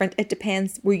relationship is different. It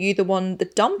depends. Were you the one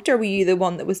that dumped, or were you the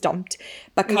one that was dumped?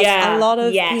 Because a lot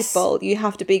of people, you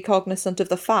have to be cognizant of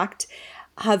the fact,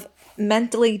 have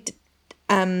mentally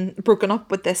broken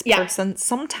up with this person.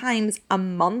 Sometimes a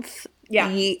month.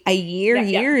 A year,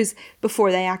 years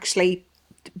before they actually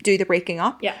do the breaking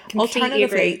up. Yeah, completely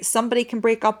Alternatively, agree. somebody can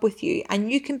break up with you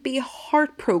and you can be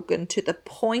heartbroken to the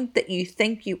point that you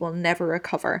think you will never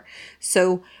recover.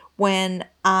 So when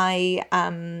I've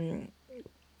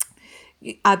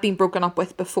been broken up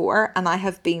with before, and I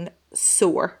have been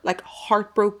sore, like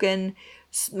heartbroken.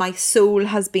 My soul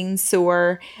has been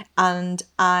sore, and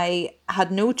I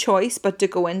had no choice but to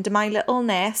go into my little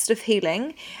nest of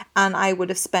healing, and I would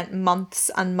have spent months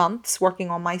and months working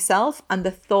on myself, and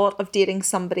the thought of dating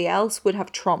somebody else would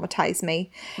have traumatized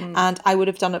me, and I would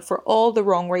have done it for all the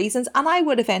wrong reasons, and I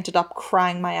would have ended up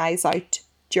crying my eyes out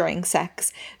during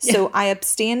sex. So I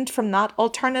abstained from that.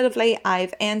 Alternatively,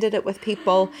 I've ended it with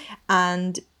people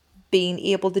and being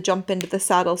able to jump into the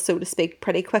saddle, so to speak,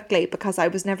 pretty quickly, because I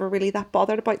was never really that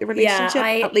bothered about the relationship,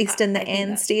 at least in the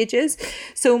end stages.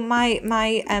 So my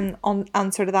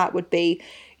answer to that would be,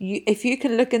 if you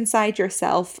can look inside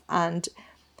yourself and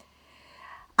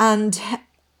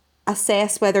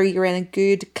assess whether you're in a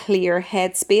good, clear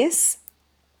headspace,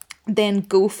 then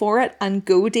go for it and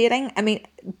go dating. I mean,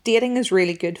 dating is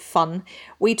really good fun.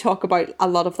 We talk about a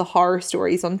lot of the horror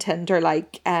stories on Tinder,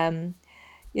 like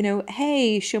you know,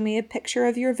 hey, show me a picture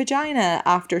of your vagina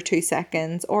after 2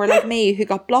 seconds. Or like me, who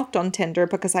got blocked on Tinder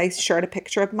because I shared a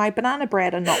picture of my banana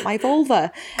bread and not my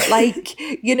vulva. Like,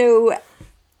 you know,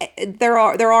 there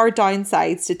are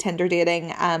downsides to Tinder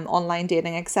dating, online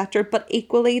dating, etc. But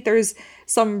equally, there's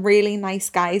some really nice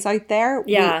guys out there.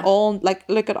 Yeah. We all, like,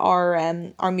 look at our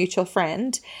mutual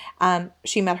friend.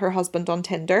 She met her husband on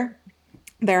Tinder.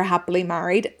 They're happily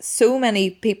married. So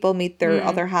many people meet their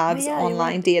other halves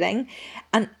online dating.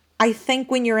 And I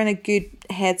think when you're in a good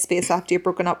headspace after you've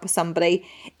broken up with somebody,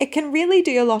 it can really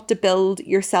do a lot to build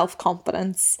your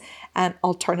self-confidence.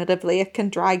 Alternatively, it can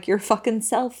drag your fucking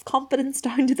self-confidence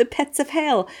down to the pits of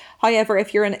hell. However,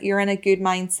 if you're in a good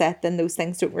mindset, then those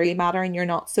things don't really matter and you're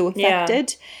not so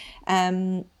affected.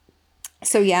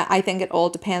 So yeah, I think it all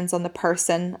depends on the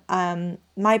person.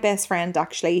 My best friend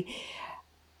actually,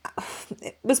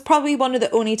 it was probably one of the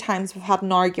only times we've had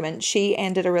an argument. She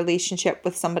ended a relationship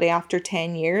with somebody after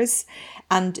 10 years.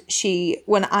 And we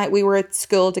were at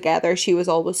school together, she was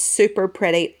always super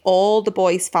pretty. All the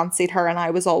boys fancied her, and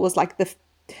I was always like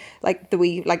the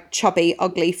wee, like, chubby,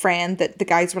 ugly friend that the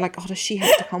guys were like, oh, does she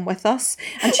have to come with us?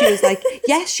 And she was like,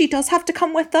 yes, she does have to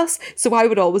come with us. So I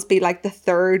would always be like the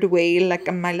third wheel, like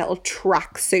in my little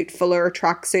fuller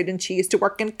tracksuit, and she used to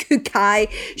work in Kukai.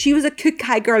 She was a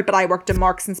Kukai girl, but I worked in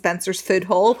Marks and Spencer's food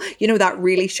hall. You know, that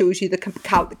really shows you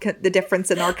the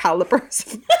difference in our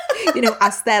calibers, you know,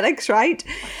 aesthetics, right?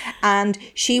 And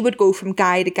she would go from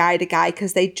guy to guy to guy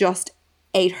because they just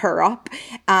ate her up,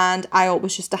 and I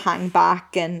always used to hang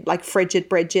back and like frigid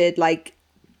Bridget, like,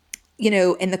 you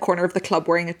know, in the corner of the club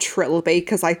wearing a trilby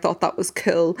because I thought that was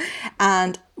cool.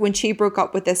 And when she broke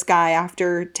up with this guy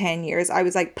after 10 years, I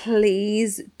was like,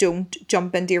 please don't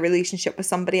jump into your relationship with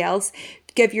somebody else.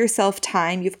 Give yourself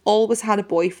time. You've always had a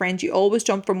boyfriend. You always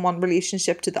jump from one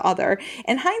relationship to the other.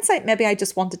 In hindsight, maybe I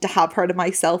just wanted to have her to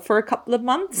myself for a couple of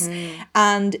months.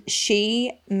 And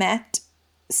she met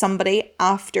somebody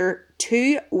after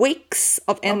 2 weeks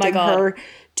of ending her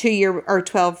 2-year or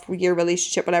 12-year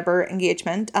relationship, whatever,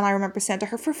 engagement. And I remember saying to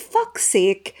her, for fuck's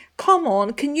sake, come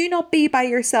on, can you not be by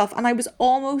yourself? And I was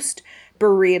almost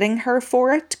berating her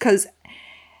for it, because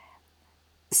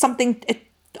it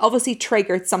obviously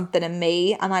triggered something in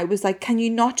me, and I was like, can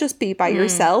you not just be by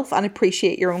yourself and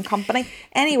appreciate your own company?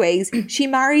 Anyways, she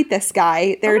married this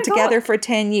guy. They're together for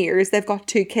 10 years. They've got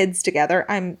 2 kids together.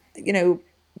 I'm, you know,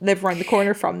 live around the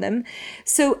corner from them.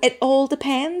 So it all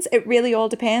depends. It really all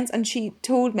depends. And she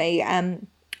told me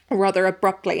rather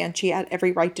abruptly, and she had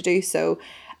every right to do so,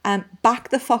 back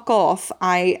the fuck off.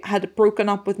 I had broken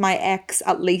up with my ex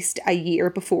at least a year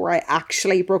before I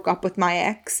actually broke up with my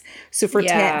ex. So for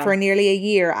nearly a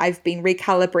year I've been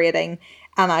recalibrating,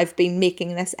 and I've been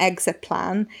making this exit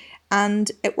plan,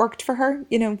 and it worked for her.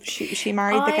 You know, she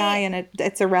married the guy, and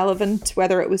it's irrelevant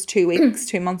whether it was 2 weeks,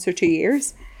 2 months, or 2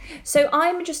 years. So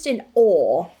I'm just in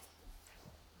awe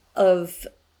of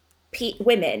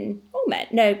women or men.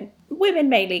 No, women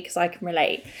mainly, because I can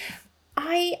relate.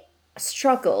 I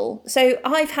struggle. So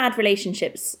I've had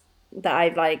relationships that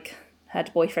I've like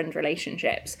had boyfriend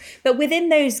relationships, but within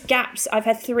those gaps, I've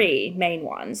had 3 main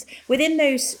ones. Within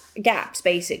those gaps,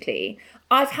 basically,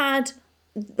 I've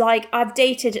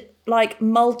dated like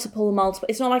multiple,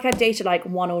 it's not like I've dated like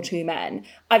 1 or 2 men.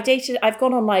 I've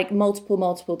gone on like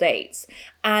multiple dates,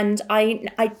 and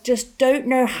I just don't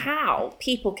know how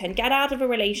people can get out of a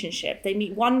relationship. They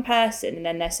meet one person and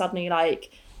then they're suddenly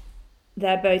like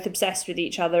they're both obsessed with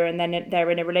each other and then they're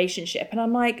in a relationship. And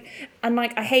I'm like,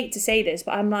 I hate to say this,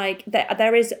 but I'm like,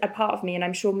 there is a part of me, and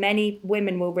I'm sure many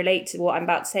women will relate to what I'm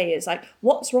about to say, is like,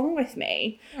 what's wrong with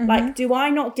me? Like, do I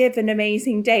not give an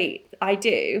amazing date? I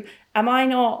do. Am I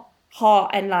not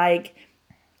hot and like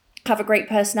have a great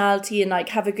personality and like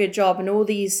have a good job and all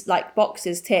these like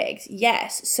boxes ticked?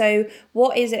 Yes. So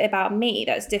what is it about me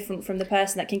that's different from the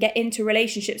person that can get into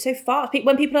relationships so fast?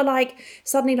 When people are like,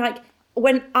 suddenly like,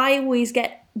 when I always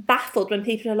get baffled when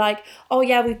people are like, oh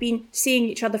yeah, we've been seeing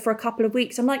each other for a couple of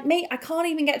weeks. I'm like, mate, I can't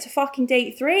even get to fucking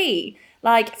date 3.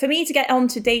 Like, for me to get on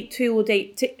to date 2 or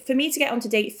for me to get on to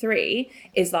date 3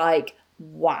 is like,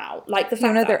 wow. Like, the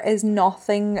fact that there is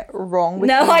nothing wrong with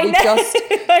you. I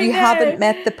know. You haven't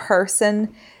met the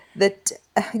person that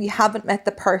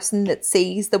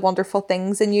sees the wonderful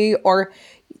things in you, or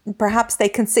perhaps they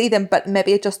can see them, but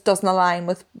maybe it just doesn't align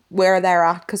with where they're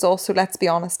at. Because also, let's be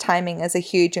honest, timing is a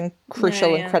huge and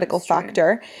crucial and critical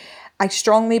factor. I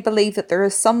strongly believe that there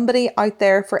is somebody out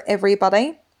there for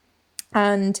everybody,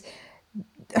 and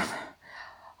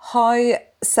how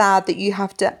sad that you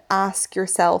have to ask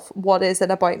yourself, what is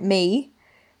it about me?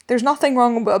 There's nothing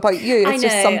wrong about you. It's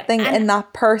just something in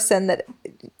that person that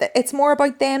it's more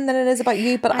about them than it is about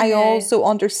you. But I also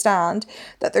understand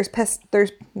that there's piss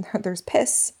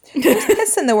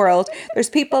in the world. There's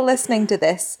people listening to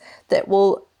this that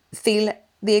will feel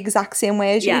the exact same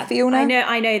way as you, Fiona.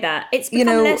 I know that. It's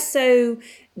become less so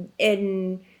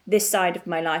in this side of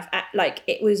my life. Like,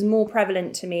 it was more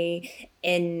prevalent to me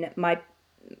in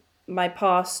my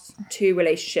past 2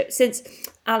 relationships. Since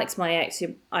Alex, my ex,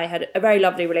 who I had a very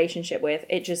lovely relationship with,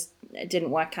 it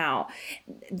didn't work out.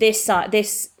 This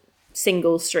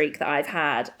single streak that I've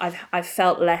had, I've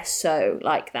felt less so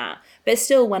like that. But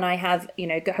still, when I have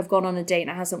gone on a date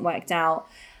and it hasn't worked out,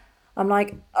 I'm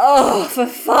like, oh, for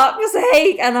fuck's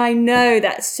sake. And I know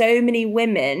that so many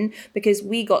women, because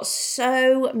we got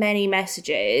so many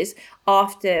messages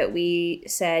after we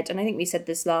said, and I think we said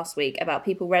this last week, about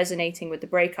people resonating with the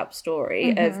breakup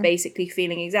story of basically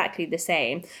feeling exactly the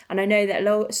same. And I know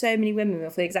that so many women will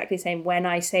feel exactly the same when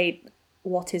I say,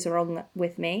 what is wrong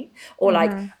with me? Or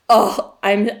like, oh,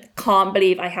 I can't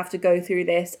believe I have to go through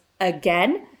this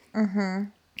again.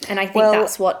 And I think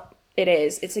that's what it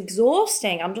is. It's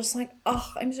exhausting. I'm just like,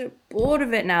 oh, I'm so bored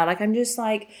of it now. Like, I'm just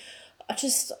like,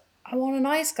 I want a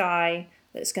nice guy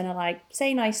that's gonna like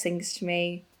say nice things to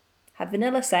me, have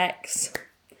vanilla sex,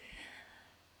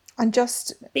 and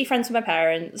just be friends with my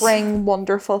parents, bring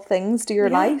wonderful things to your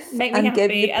life, make me and happy,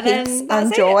 give you and peace then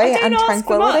and joy and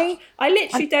tranquility. I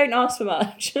literally don't ask for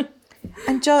much.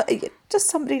 And just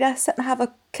somebody to sit and have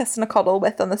a kiss and a cuddle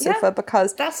with on the sofa,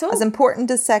 because that's all. As important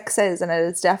as sex is, and it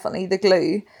is definitely the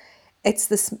glue, it's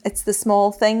the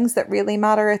small things that really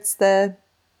matter. It's the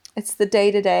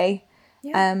day to day,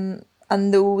 and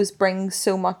those bring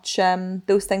so much.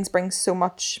 Those things bring so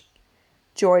much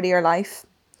joy to your life.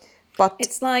 But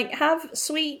it's like, have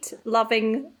sweet,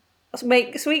 loving,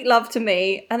 make sweet love to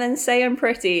me, and then say I'm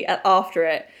pretty after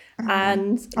it.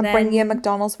 And then bring you a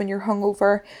McDonald's when you're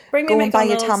hungover. Go and buy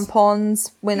you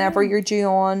tampons whenever you're due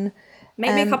on.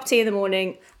 Make me a cup of tea in the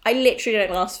morning. I literally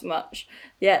don't ask for much,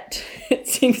 yet it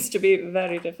seems to be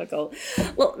very difficult.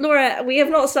 Well, Laura, we have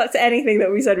not stuck to anything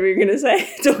that we said we were going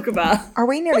to talk about. Are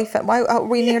we nearly Why are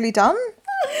we nearly done?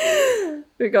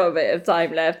 We've got a bit of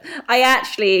time left. I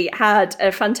actually had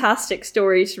a fantastic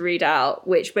story to read out,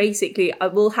 which basically I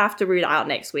will have to read out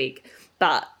next week.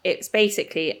 But it's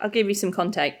basically, I'll give you some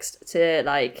context to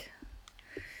like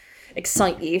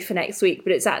excite you for next week.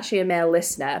 But it's actually a male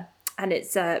listener, and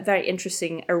it's very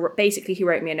interesting. Basically, he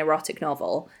wrote me an erotic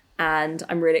novel, and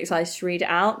I'm really excited to read it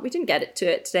out. We didn't get to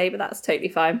it today, but that's totally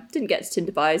fine. Didn't get to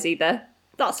Tinder bios either.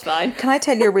 That's fine. Can I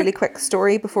tell you a really quick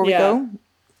story before we go?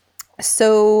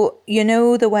 So, you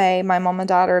know the way my mum and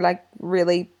dad are like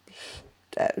really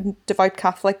devout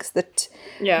Catholics that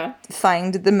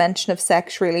find the mention of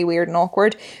sex really weird and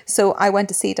awkward. So I went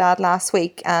to see Dad last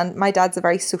week, and my dad's a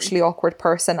very socially awkward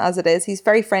person as it is. He's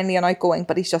very friendly and outgoing,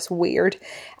 but he's just weird.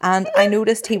 And I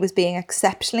noticed he was being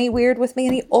exceptionally weird with me,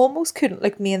 and he almost couldn't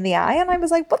look me in the eye. And I was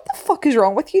like, what the fuck is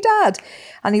wrong with you, Dad?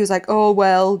 And he was like, oh,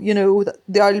 well, you know,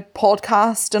 the old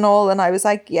podcast and all. And I was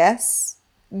like, yes,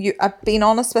 I've been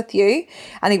honest with you.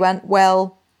 And he went,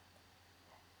 well,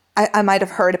 I might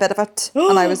have heard a bit of it.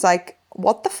 And I was like,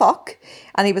 what the fuck?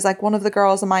 And he was like, one of the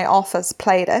girls in my office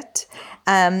played it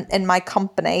in my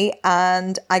company,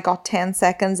 and I got 10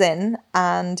 seconds in,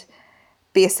 and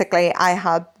basically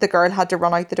the girl had to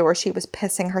run out the door. She was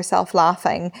pissing herself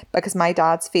laughing because my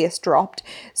dad's face dropped.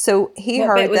 So he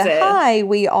heard hi,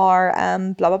 we are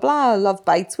blah, blah, blah, Love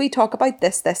Bites. We talk about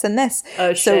this, this and this.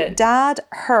 Oh, so shit. Dad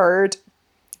heard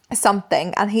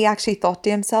something, and he actually thought to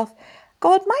himself,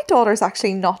 God, my daughter's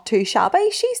actually not too shabby.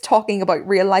 She's talking about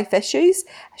real life issues.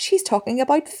 She's talking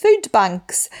about food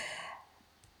banks.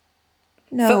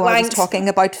 No, I was talking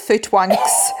about foot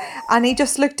wanks. And he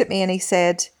just looked at me and he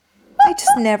said, I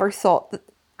never thought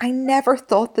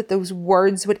that those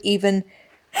words would even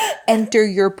enter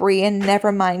your brain,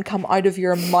 never mind come out of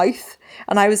your mouth.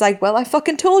 And I was like, well, I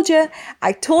fucking told you.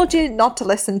 I told you not to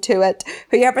listen to it.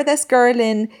 Whoever this girl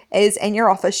is in your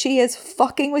office, she is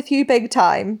fucking with you big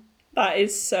time. That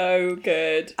is so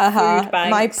good. Food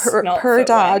banks, my poor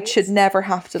dad should never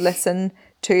have to listen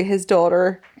to his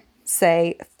daughter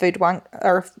say food wank,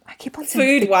 or I keep on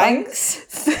saying food wanks.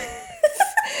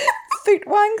 Food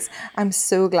wanks. I'm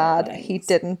so glad he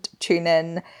didn't tune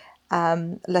in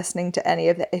listening to any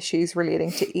of the issues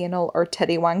relating to anal or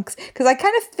titty wanks, because I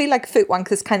kind of feel like foot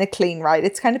wanks is kind of clean, right?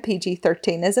 It's kind of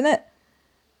PG-13, isn't it?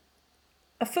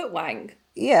 A foot wank?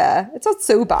 Yeah, it's not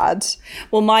so bad.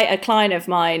 Well, a client of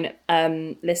mine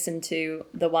listened to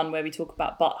the one where we talk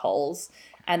about buttholes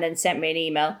and then sent me an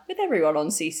email with everyone on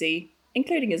CC,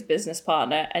 including his business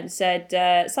partner, and said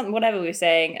something, whatever we were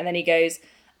saying. And then he goes,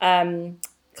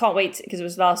 can't wait, because it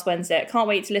was last Wednesday, I can't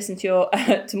wait to listen to your,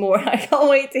 tomorrow, I can't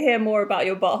wait to hear more about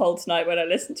your butthole tonight when I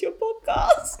listen to your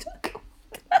podcast.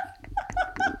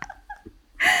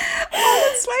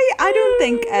 Honestly, I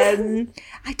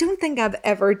don't think I've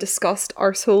ever discussed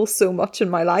arsehole so much in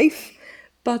my life.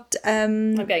 But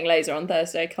I'm getting laser on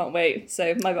Thursday. Can't wait.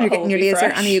 So my butthole will be laser,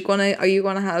 fresh. and are you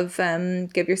gonna have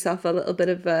give yourself a little bit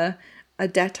of a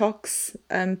detox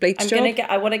bleach job?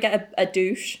 I want to get a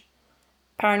douche.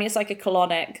 Apparently, it's like a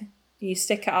colonic. You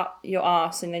stick it up your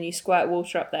arse and then you squirt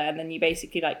water up there, and then you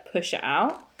basically like push it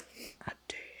out. A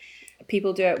douche.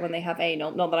 People do it when they have anal.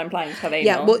 Not that I'm planning to have anal.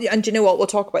 Yeah, well, and do you know what? We'll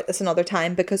talk about this another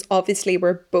time, because obviously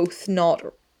we're both not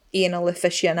anal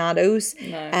aficionados.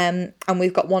 No. And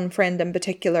we've got one friend in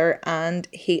particular, and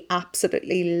he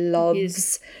absolutely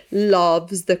loves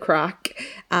the crack.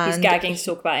 And he's gagging to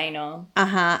talk about anal.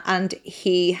 And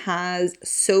he has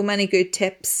so many good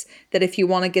tips that if you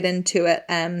want to get into it,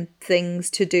 things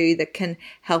to do that can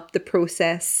help the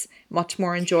process much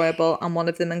more enjoyable. And one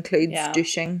of them includes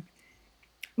douching.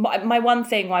 My one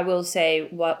thing I will say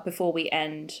before we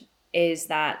end is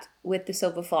that with the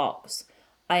silver fox,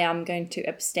 I am going to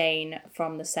abstain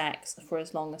from the sex for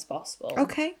as long as possible.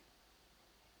 Okay.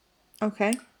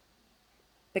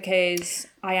 Because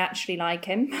I actually like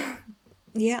him.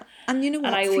 Yeah, and you know what?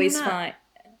 And I always find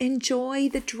enjoy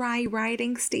the dry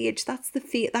riding stage. That's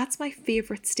that's my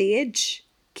favourite stage.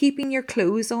 Keeping your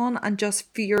clothes on and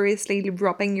just furiously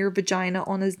rubbing your vagina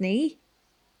on his knee.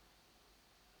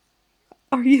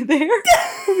 Are you there?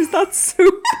 Or was that so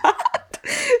bad?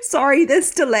 Sorry,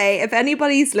 this delay. If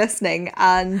anybody's listening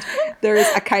and there's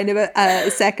a kind of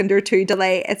a second or two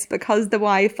delay, it's because the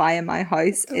Wi-Fi in my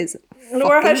house is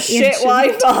Laura has shit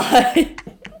Wi-Fi.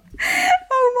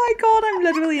 Oh my god, I'm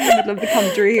literally in the middle of the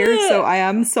country here, so I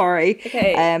am sorry.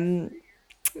 Okay.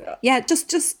 Yeah, just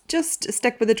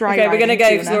stick with the dry. Okay, we're gonna go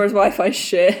because Laura's Wi-Fi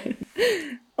shit.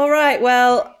 All right,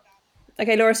 well,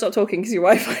 okay, Laura, stop talking because your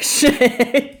Wi-Fi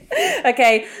shit.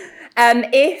 Okay.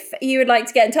 If you would like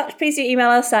to get in touch, please do email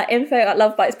us at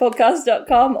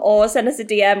info@lovebitespodcast.com or send us a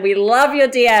DM. We love your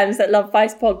DMs at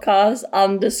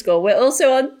lovebitespodcast_. We're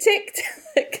also on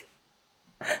TikTok.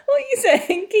 What are you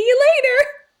saying? See you later.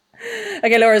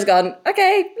 Okay, Laura's gone.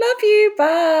 Okay, love you.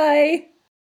 Bye.